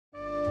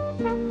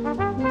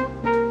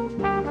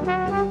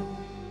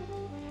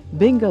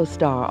Bingo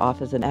Starr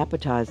offers an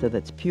appetizer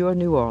that's pure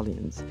New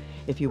Orleans.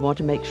 If you want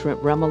to make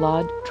shrimp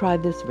remoulade, try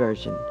this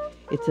version.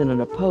 It's in a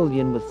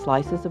Napoleon with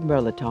slices of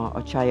Mirliton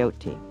or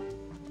Chayote.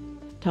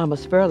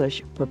 Thomas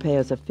Ferlesch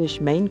prepares a fish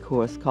main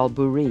course called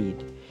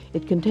Bourride.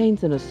 It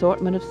contains an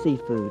assortment of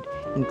seafood,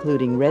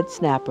 including red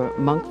snapper,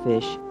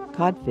 monkfish,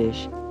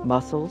 codfish,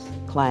 mussels,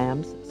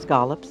 clams,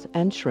 scallops,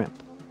 and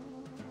shrimp.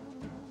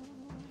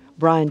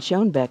 Brian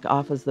Schoenbeck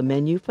offers the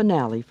menu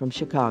finale from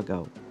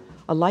Chicago,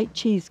 a light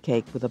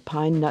cheesecake with a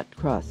pine nut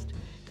crust,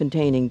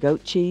 containing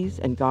goat cheese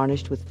and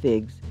garnished with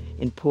figs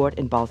in port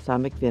and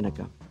balsamic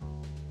vinegar.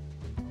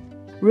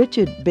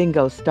 Richard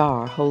Bingo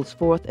Starr holds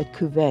forth at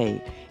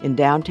Cuvée in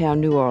downtown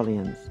New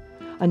Orleans.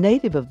 A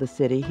native of the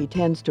city, he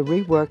tends to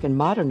rework and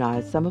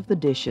modernize some of the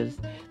dishes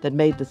that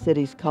made the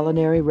city's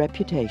culinary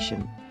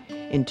reputation.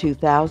 In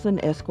 2000,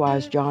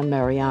 Esquire's John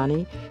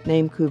Mariani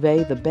named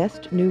Cuvée the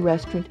best new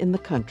restaurant in the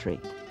country.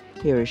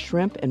 Here is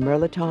shrimp and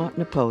Mirliton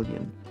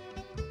Napoleon.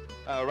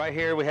 Right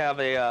here we have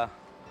a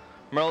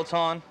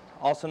Mirliton,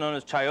 also known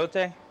as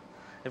Chayote,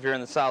 if you're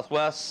in the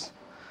Southwest.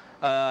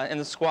 In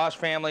the squash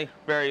family,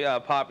 very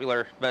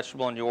popular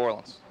vegetable in New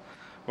Orleans.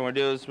 What we're going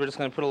to do is we're just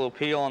going to put a little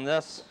peel on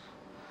this.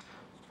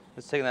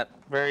 Just taking that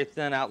very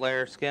thin out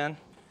layer skin.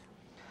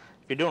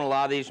 If you're doing a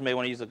lot of these, you may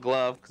want to use a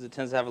glove because it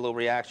tends to have a little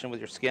reaction with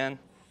your skin.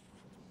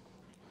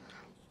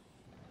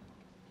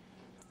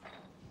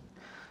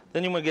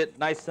 Then you want to get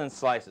nice thin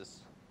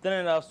slices. Thin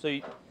enough so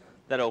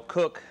that it'll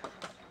cook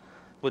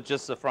with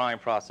just the frying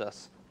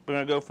process. We're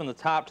going to go from the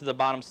top to the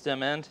bottom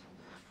stem end.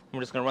 And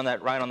we're just going to run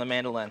that right on the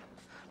mandolin.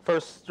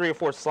 First 3 or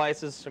 4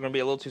 slices are going to be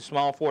a little too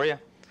small for you,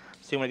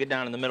 so you want to get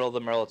down in the middle of the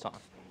Mirliton.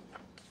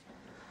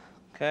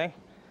 Okay.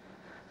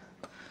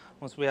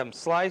 Once we have them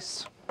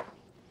sliced,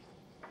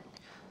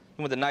 and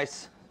with the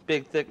nice,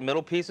 big, thick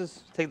middle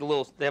pieces, take the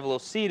little. They have a little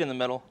seed in the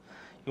middle.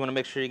 You want to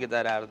make sure you get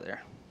that out of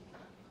there.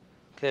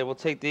 Okay, we'll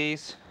take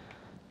these,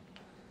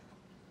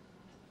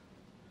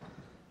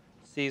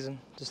 season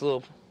just a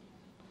little,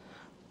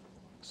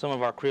 some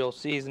of our Creole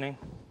seasoning,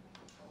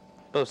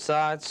 both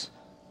sides.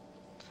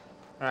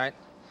 All right.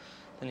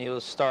 Then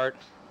you'll start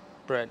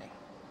breading.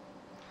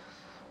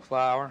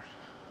 Flour.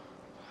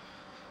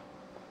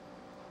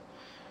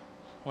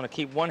 Want to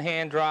keep one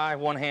hand dry,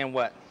 one hand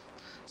wet,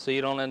 so you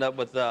don't end up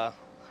with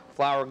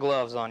flour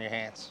gloves on your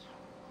hands.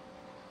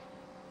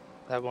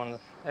 Have one of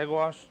the egg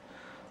wash,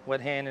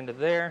 wet hand into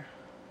there,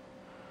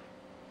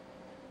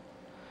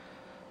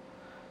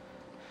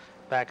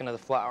 back into the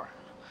flour.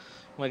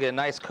 I'm going to get a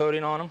nice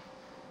coating on them.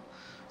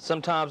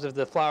 Sometimes if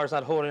the flour's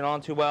not holding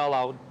on too well,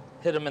 I'll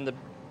hit them in the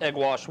egg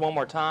wash one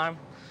more time.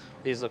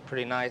 These look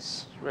pretty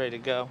nice, ready to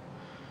go.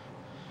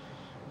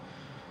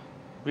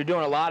 If you're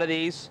doing a lot of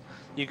these,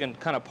 you can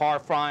kind of par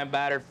fry them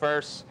battered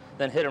first,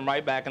 then hit them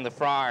right back in the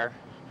fryer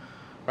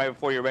right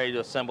before you're ready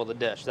to assemble the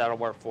dish. That'll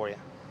work for you.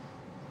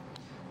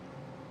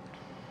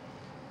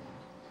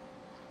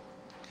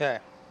 Okay.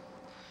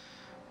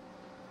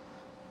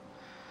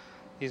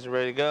 These are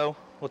ready to go.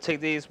 We'll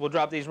take these, we'll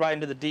drop these right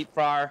into the deep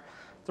fryer,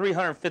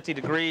 350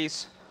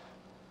 degrees,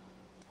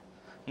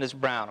 and just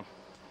brown them.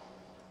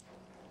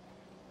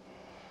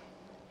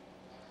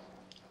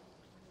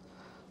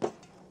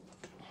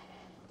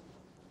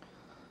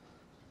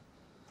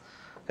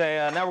 Okay,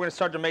 now we're going to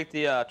start to make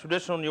the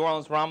traditional New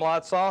Orleans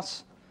remoulade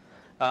sauce.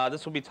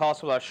 This will be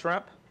tossed with our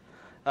shrimp.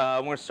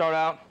 We're going to start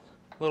out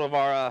a little of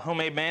our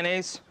homemade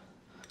mayonnaise,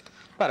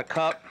 about a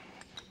cup,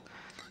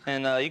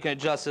 and you can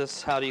adjust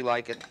this how do you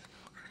like it.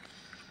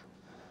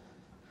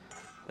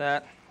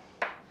 That.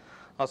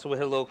 Also, we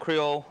hit a little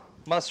Creole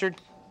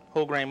mustard,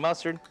 whole grain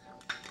mustard.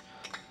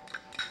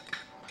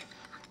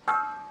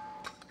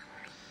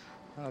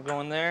 I'll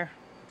go in there,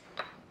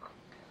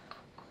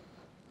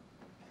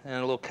 and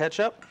a little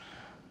ketchup.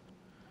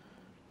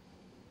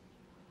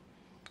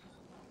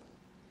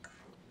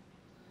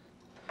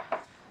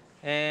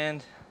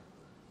 And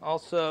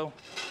also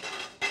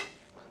a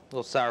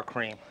little sour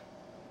cream.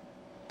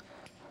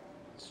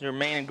 So your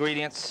main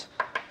ingredients.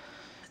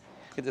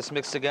 Get this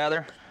mixed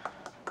together.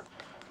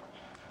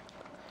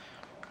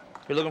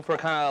 You're looking for a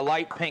kind of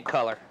light pink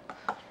color.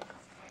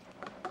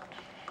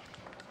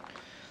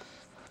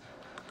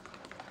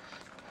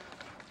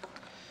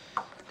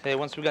 Okay,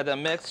 once we got that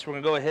mixed, we're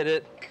gonna go ahead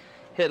and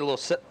hit a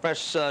little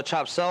fresh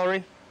chopped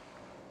celery,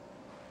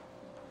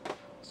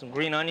 some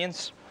green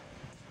onions,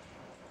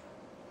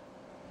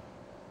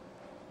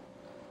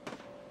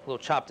 a little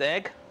chopped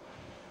egg,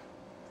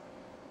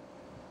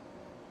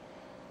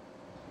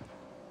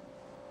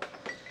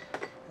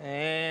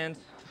 and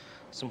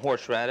some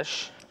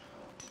horseradish.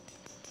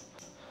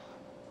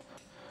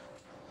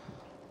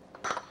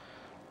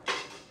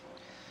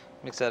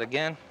 Mix that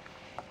again.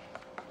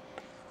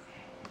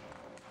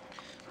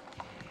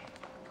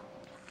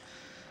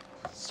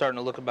 Starting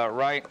to look about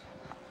right.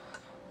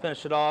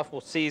 Finish it off, we'll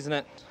season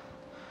it.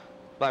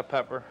 Black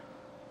pepper,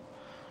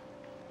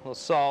 a little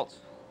salt,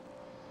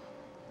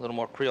 a little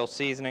more Creole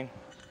seasoning,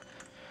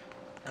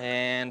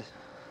 and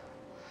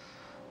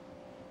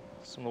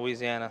some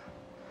Louisiana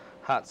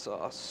hot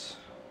sauce.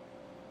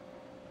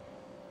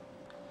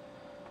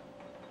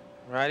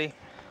 Alrighty.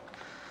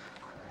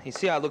 You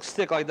see how it looks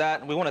thick like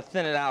that? We want to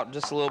thin it out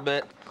just a little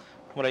bit.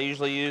 What I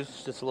usually use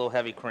is just a little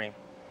heavy cream.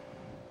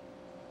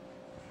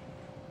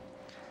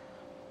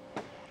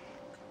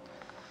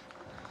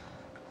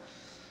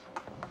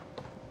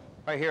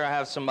 Right here I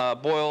have some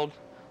boiled,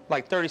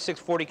 like 36,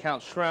 40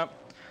 count shrimp.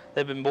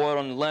 They've been boiled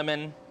on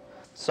lemon,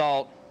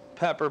 salt,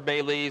 pepper,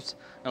 bay leaves,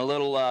 and a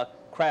little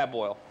crab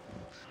oil.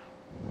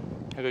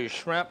 Here go your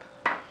shrimp.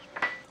 A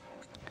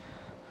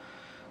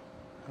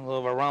little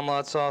of our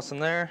remoulade sauce in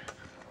there.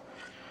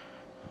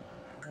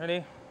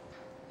 Ready?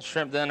 The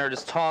shrimp then are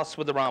just tossed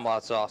with the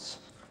remoulade sauce.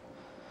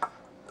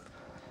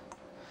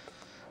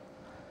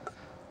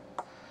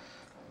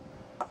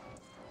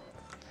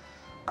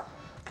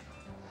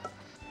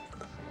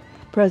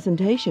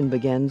 Presentation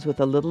begins with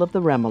a little of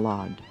the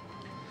remoulade.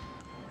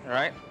 All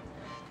right.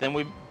 Then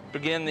we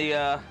begin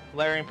the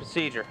layering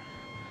procedure.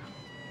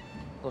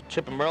 A little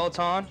chip of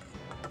Mirliton.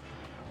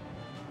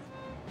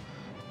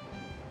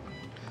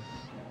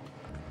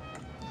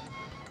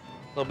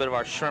 A little bit of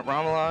our shrimp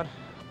remoulade.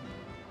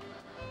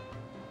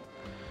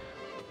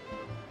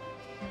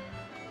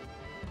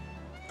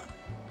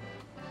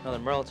 Another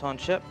Mirliton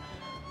chip.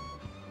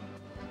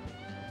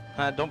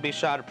 Don't be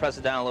shy to press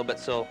it down a little bit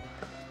so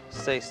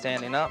stay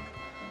standing up.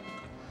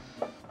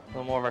 A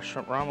little more of our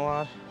shrimp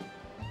remoulade.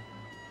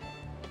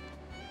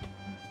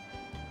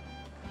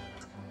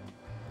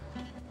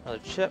 Another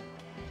chip.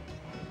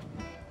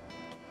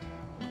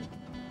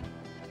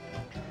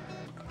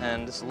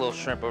 And just a little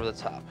shrimp over the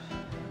top.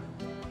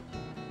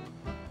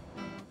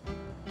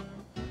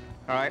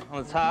 All right,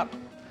 on the top,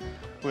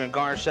 we're gonna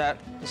garnish that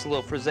just a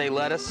little frisee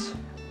lettuce,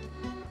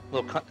 a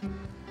little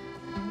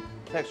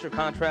texture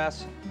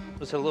contrast.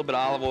 Just a little bit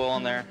of olive oil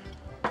on there,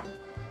 a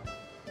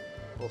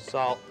little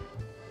salt,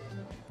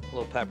 a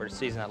little pepper to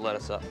season that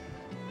lettuce up.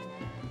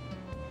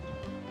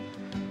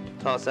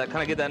 Toss that,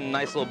 kind of get that in a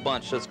nice little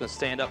bunch so it's gonna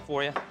stand up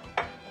for you.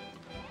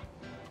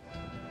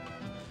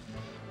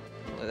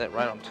 Lay that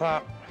right on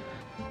top.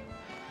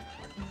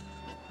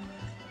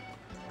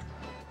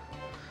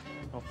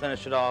 We'll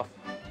finish it off.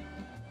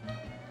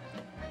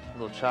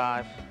 A little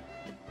chive,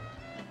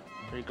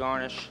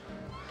 re-garnish.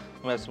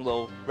 We have some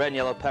little red and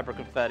yellow pepper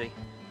confetti.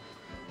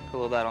 Put a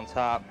little of that on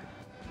top.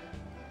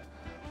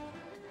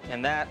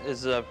 And that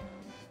is a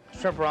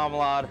shrimp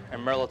remoulade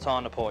and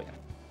Mirliton Napoleon.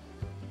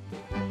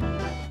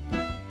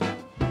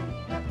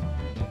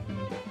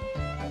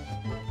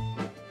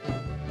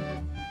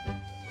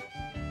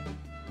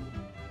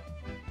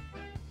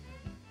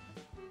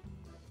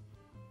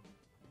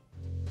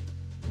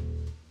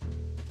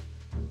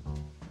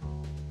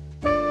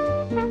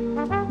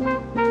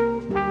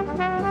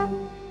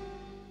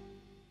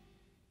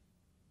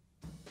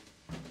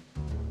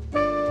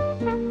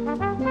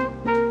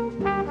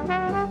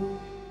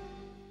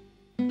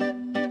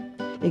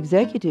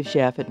 Executive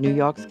chef at New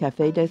York's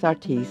Café des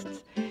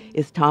Artistes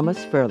is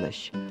Thomas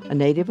Ferlesch. A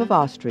native of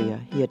Austria,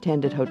 he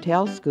attended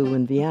hotel school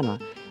in Vienna,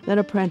 then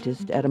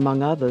apprenticed at,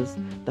 among others,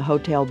 the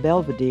Hotel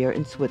Belvedere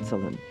in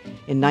Switzerland.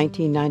 In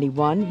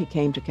 1991, he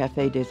came to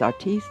Café des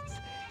Artistes,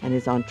 and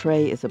his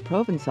entree is a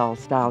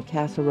Provençal-style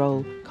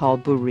casserole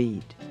called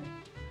Bourride.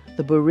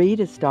 The Bourride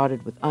is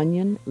started with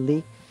onion,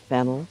 leek,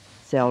 fennel,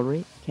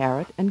 celery,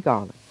 carrot, and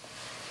garlic.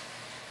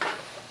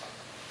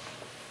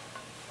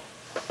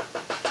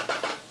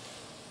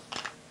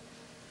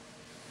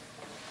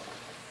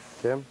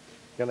 Okay,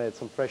 gonna add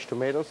some fresh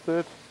tomatoes to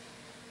it.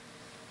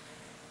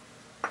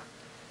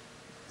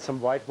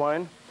 Some white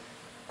wine.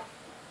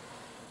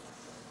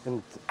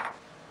 And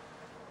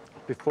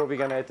before we're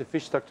gonna add the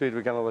fish stock to it,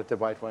 we're gonna let the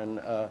white wine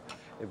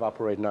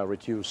evaporate now,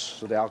 reduce,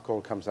 so the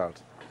alcohol comes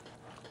out.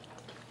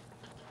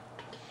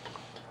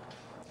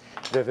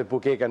 We have a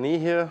bouquet garni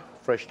here,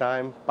 fresh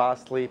thyme,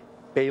 parsley,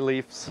 bay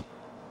leaves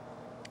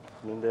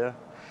in there.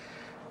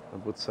 I'll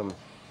put some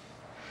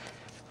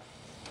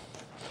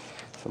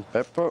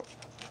pepper.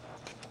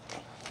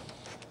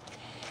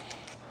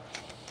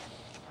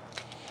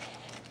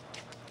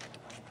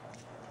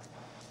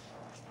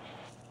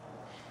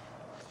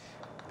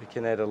 We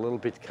can add a little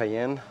bit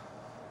cayenne.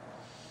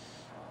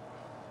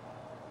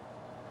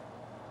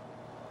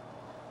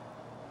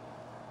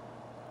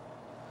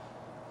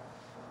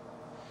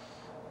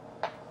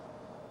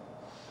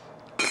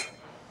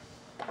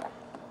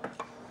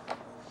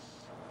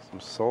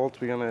 Some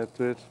salt we're gonna add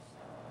to it.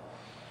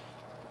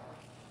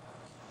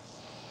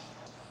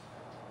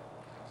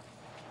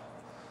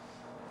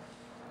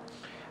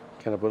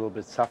 Can have a little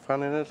bit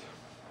saffron in it.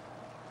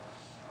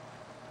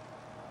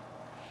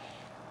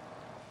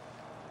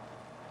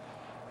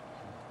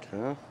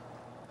 Okay.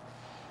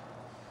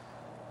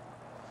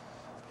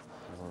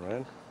 All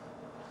right.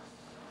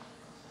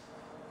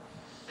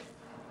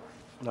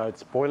 Now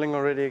it's boiling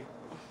already.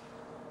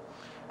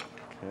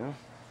 Okay.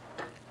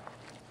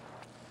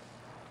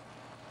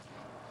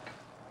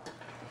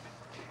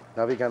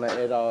 Now we're gonna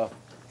add our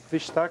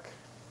fish stock.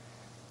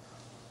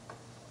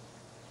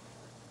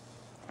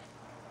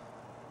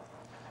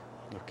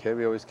 Okay,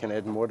 we always can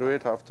add more to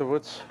it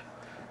afterwards.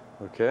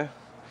 Okay,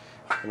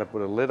 gonna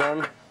put a lid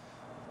on.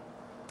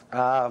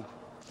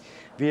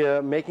 We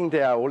are making the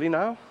aioli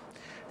now.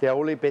 The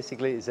aioli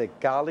basically is a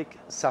garlic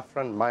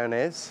saffron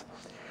mayonnaise.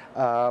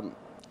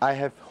 I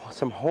have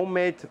some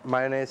homemade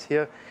mayonnaise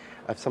here.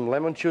 I have some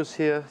lemon juice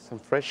here, some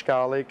fresh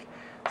garlic,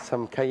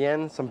 some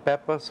cayenne, some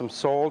pepper, some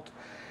salt,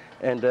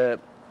 and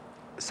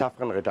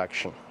saffron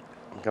reduction.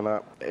 I'm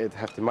gonna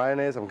have the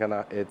mayonnaise. I'm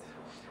gonna add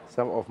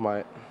some of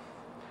my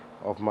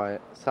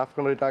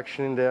saffron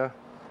reduction in there.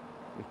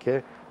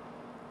 Okay.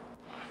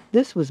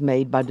 This was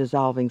made by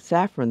dissolving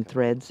saffron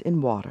threads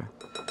in water.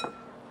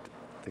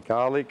 The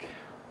garlic.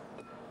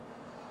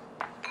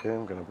 Okay,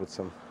 I'm gonna put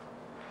some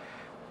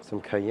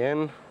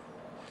cayenne.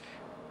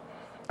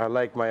 I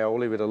like my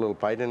aioli with a little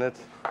bite in it.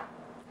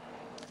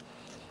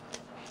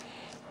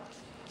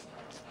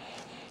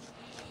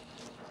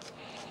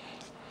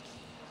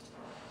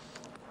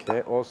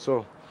 Okay,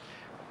 also,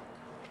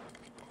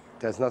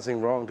 there's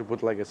nothing wrong to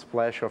put like a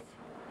splash of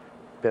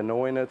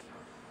Pernod in it.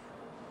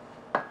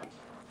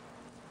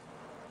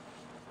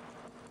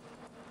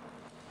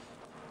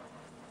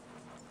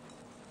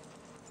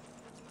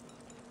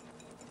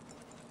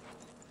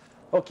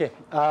 Okay,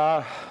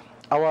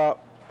 our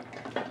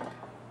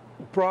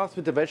broth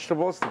with the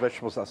vegetables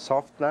are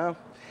soft now.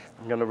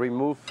 I'm gonna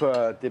remove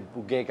the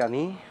bouquet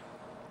garni.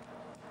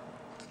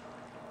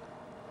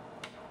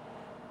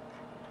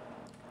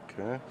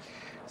 Okay,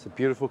 it's a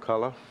beautiful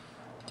color.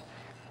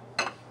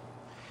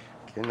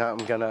 Okay, now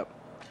I'm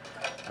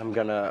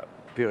gonna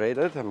puree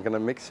it. I'm gonna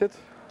mix it.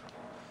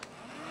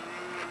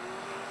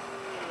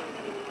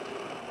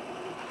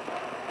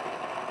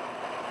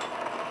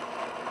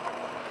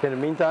 Okay, in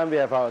the meantime, we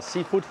have our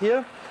seafood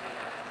here.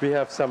 We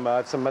have some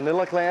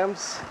Manila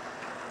clams,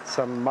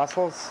 some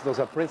mussels. Those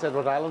are Prince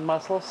Edward Island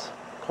mussels,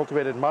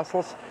 cultivated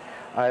mussels.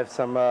 I have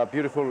some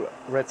beautiful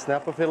red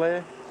snapper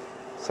fillet,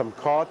 some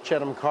cod,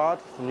 Chatham cod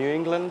from New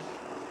England,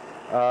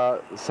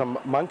 some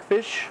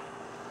monkfish,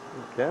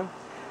 okay,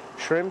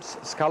 shrimps,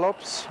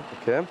 scallops,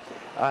 okay.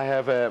 I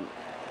have a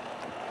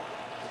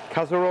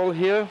casserole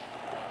here,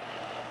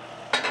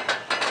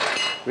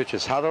 which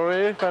is hot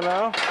already by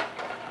now,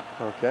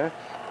 okay.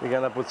 We're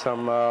gonna put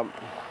some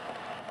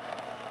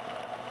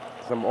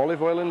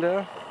olive oil in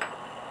there.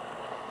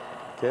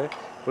 Okay,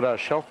 put our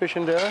shellfish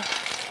in there.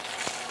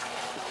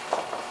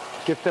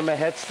 Give them a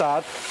head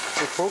start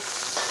to cook.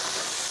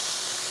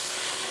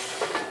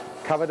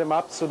 Cover them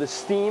up so the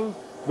steam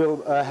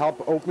will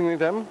help opening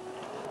them.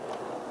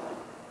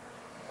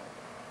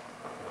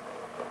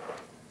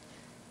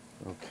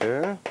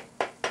 Okay.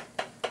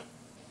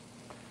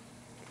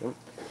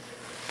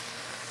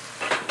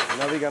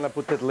 Now we're gonna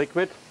put that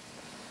liquid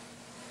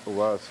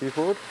over our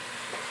seafood.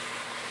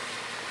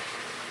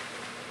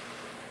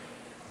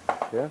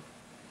 Okay.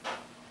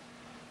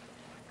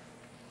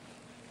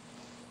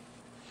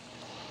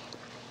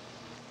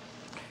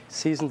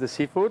 Season the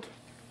seafood.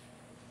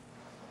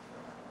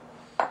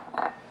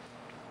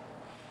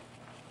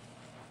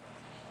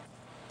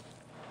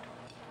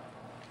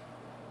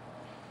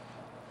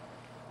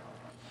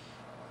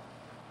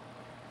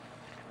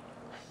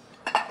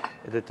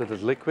 Add it to the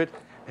liquid,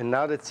 and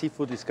now that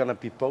seafood is gonna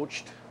be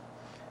poached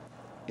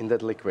in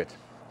that liquid.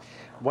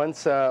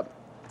 Once the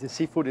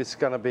seafood is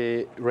gonna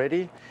be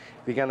ready,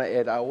 we're gonna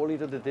add aioli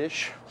to the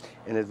dish,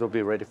 and it will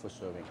be ready for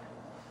serving.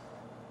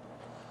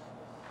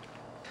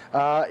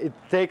 It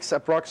takes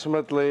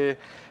approximately,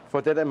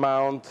 for that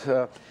amount,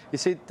 you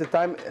see, the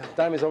time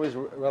is always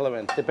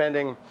relevant,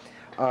 depending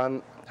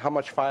on how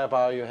much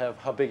firepower you have,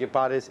 how big your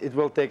pot is. It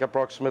will take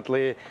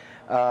approximately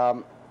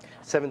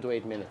 7 to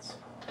 8 minutes.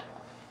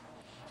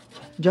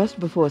 Just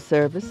before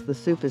service, the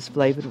soup is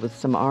flavored with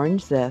some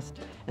orange zest,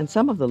 and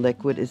some of the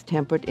liquid is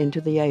tempered into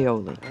the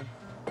aioli.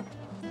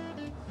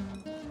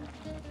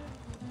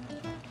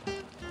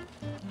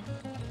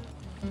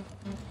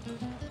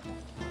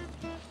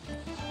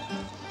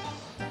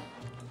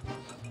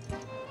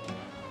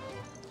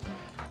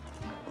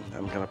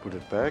 I'm gonna put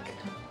it back.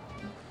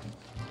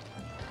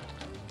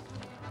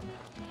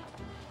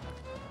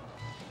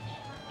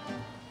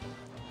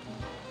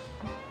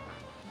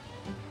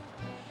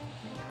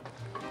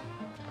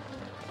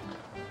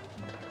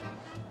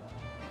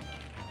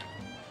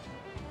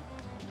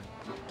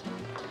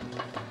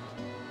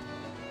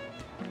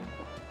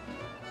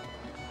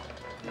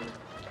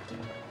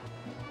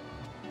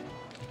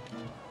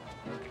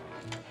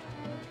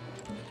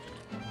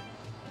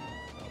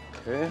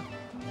 Okay.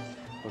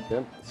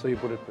 Okay, so you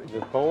put it in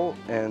the bowl,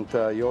 and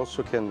you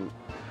also can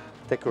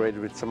decorate it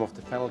with some of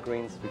the fennel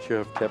greens which you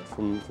have kept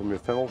from your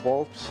fennel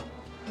bulbs.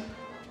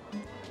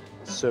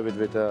 Serve it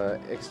with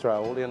extra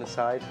aioli on the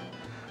side,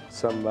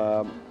 some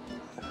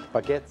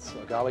baguettes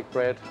or garlic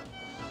bread,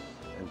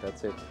 and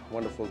that's it.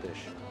 Wonderful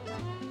dish.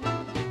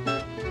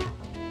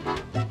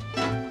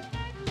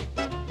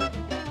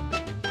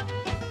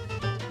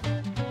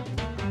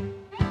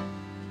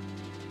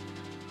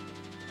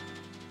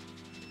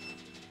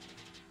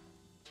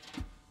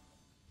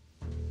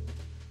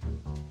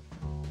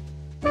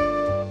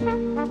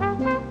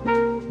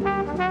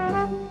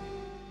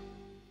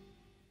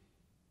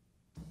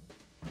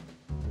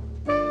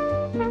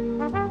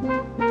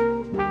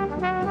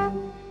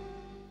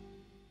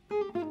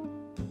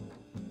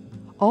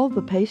 All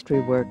the pastry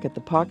work at the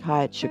Park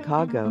Hyatt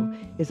Chicago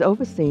is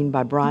overseen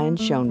by Brian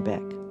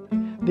Schoenbeck.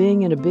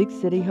 Being in a big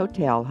city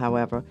hotel,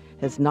 however,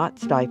 has not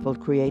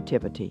stifled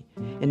creativity.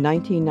 In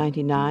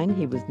 1999,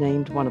 he was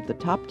named one of the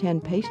top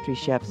 10 pastry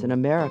chefs in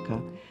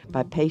America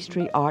by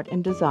Pastry Art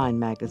and Design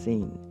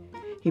magazine.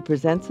 He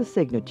presents a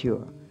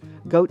signature,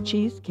 goat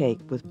cheese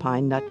cake with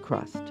pine nut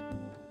crust.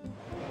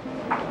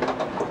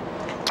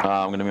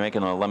 I'm going to be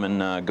making a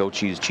lemon goat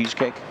cheese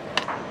cheesecake.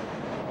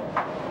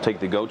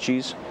 Take the goat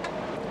cheese,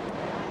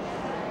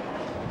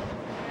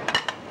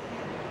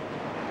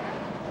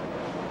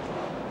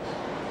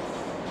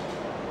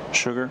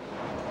 sugar,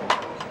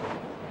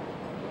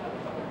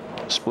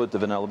 split the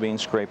vanilla bean,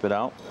 scrape it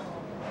out,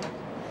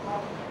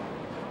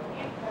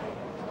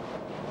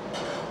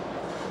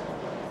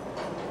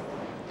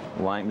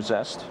 lime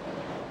zest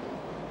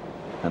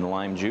and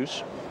lime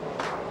juice,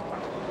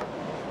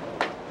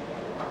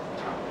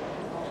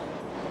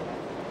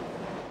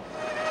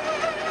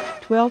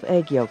 12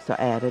 egg yolks are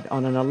added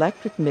on an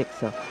electric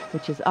mixer,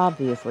 which is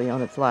obviously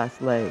on its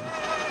last legs.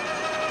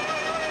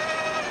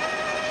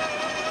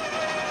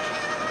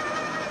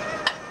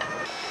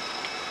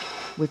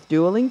 With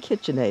dueling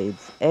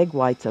KitchenAids, egg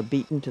whites are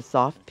beaten to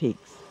soft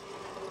peaks.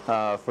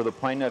 For the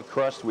pine nut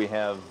crust, we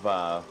have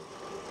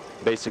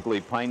basically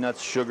pine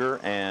nuts,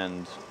 sugar,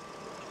 and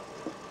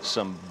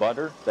some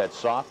butter that's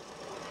soft.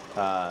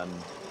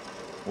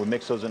 We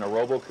mix those in a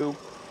RoboCube.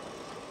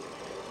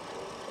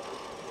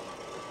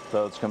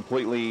 So it's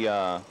completely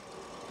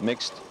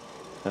mixed,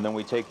 and then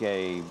we take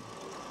a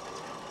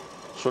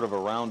sort of a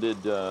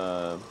rounded,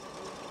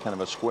 kind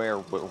of a square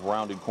with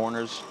rounded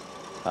corners.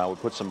 We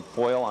put some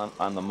foil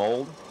on the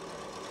mold,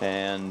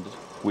 and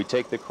we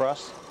take the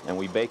crust and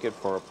we bake it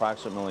for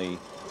approximately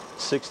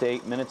 6 to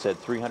 8 minutes at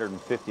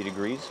 350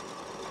 degrees,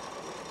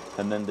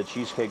 and then the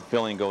cheesecake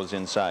filling goes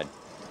inside.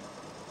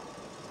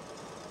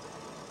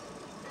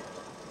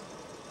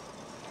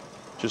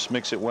 Just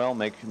mix it well,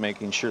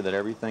 making sure that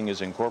everything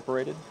is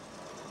incorporated.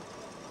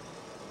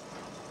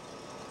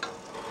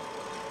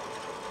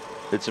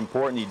 It's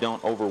important you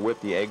don't over whip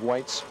the egg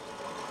whites.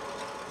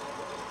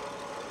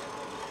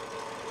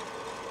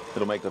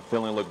 It'll make the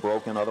filling look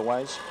broken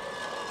otherwise.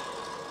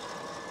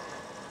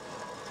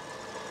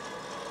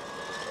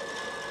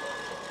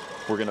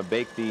 We're going to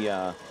bake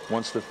the,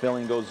 once the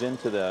filling goes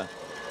into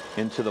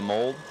the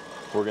mold,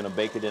 we're going to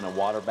bake it in a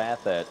water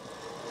bath at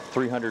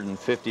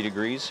 350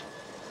 degrees.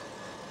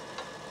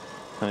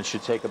 And it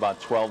should take about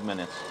 12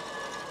 minutes.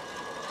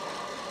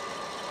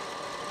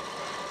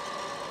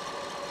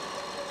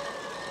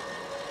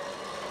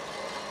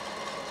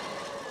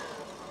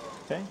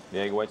 Okay, the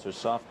egg whites are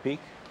soft peak.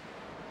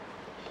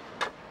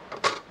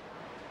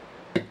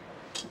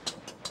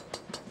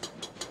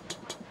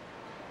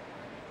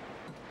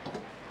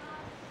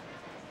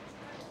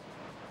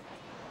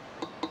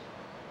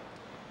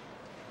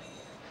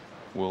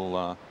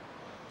 We'll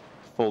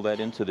fold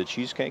that into the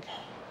cheesecake,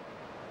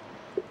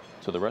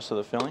 to the rest of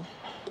the filling.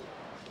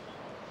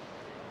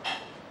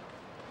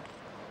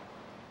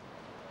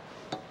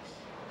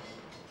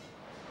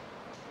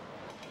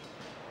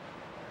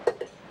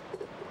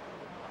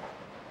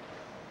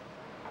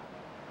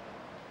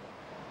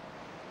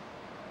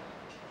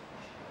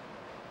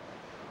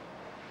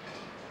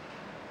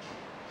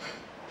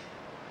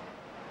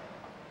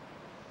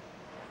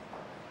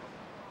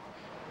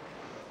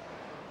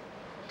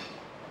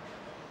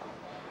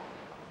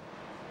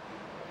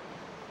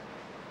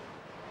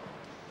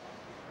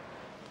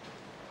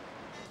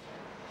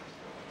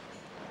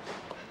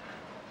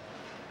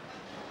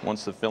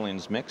 Once the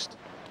filling's mixed,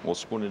 we'll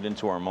spoon it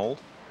into our mold,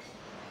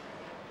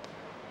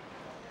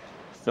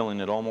 filling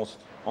it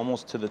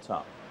almost to the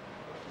top.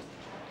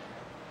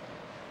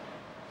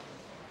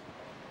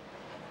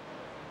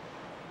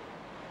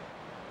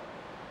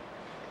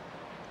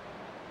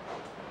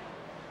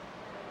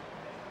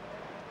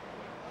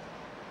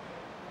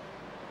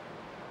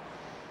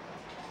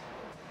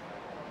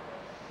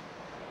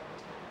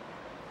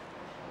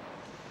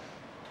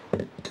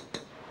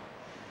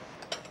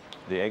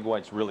 The egg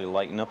whites really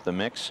lighten up the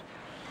mix,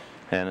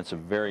 and it's a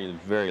very,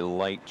 very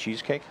light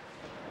cheesecake.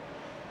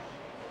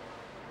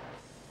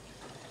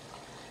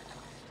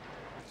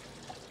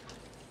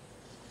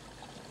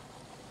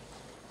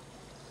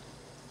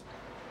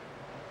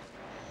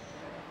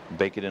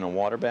 Bake it in a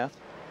water bath.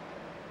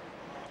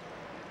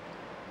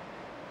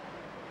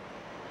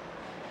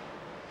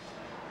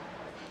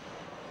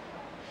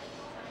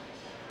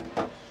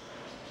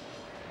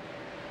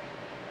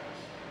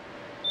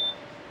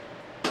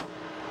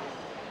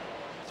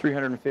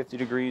 (350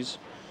 degrees),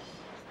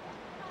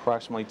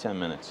 approximately 10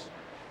 minutes.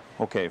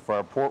 Okay, for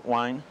our port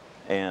wine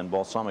and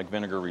balsamic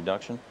vinegar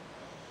reduction,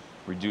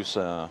 reduce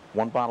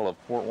 1 bottle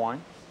of port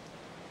wine.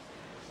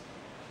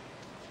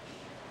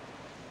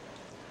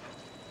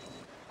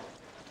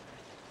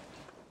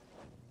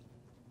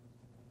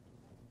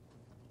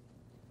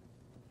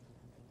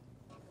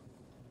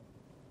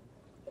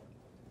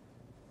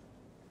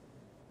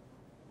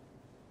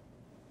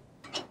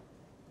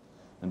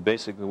 And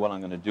basically what I'm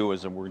going to do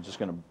is we're just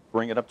going to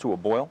bring it up to a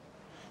boil,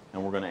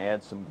 and we're going to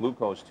add some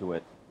glucose to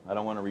it I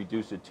don't want to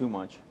reduce it too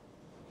much,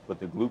 but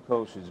the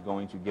glucose is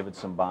going to give it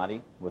some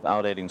body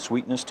without adding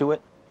sweetness to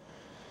it.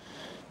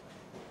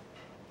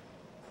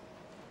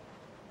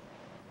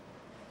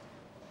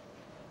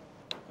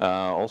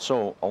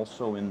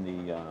 Also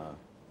in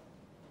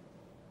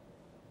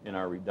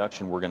our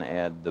reduction, we're going to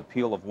add the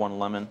peel of 1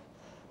 lemon.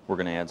 We're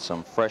going to add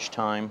some fresh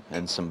thyme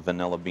and some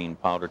vanilla bean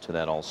powder to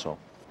that also.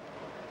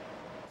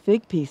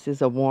 Fig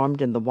pieces are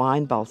warmed in the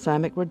wine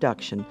balsamic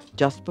reduction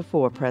just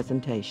before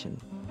presentation.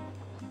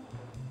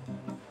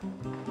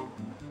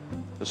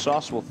 The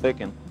sauce will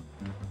thicken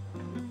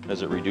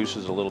as it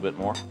reduces a little bit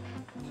more.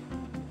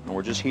 And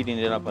we're just heating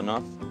it up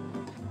enough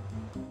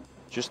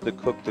just to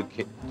cook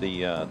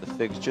the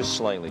figs just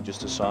slightly,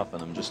 just to soften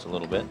them just a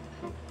little bit.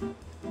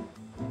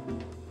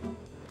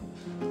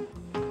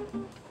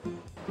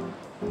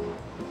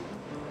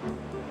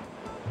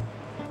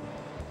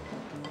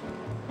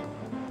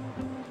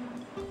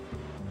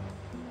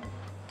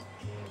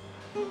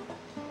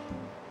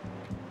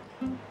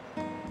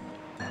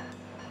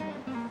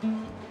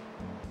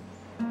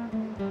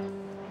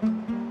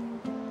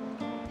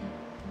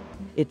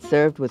 It's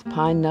served with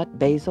pine nut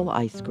basil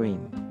ice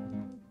cream.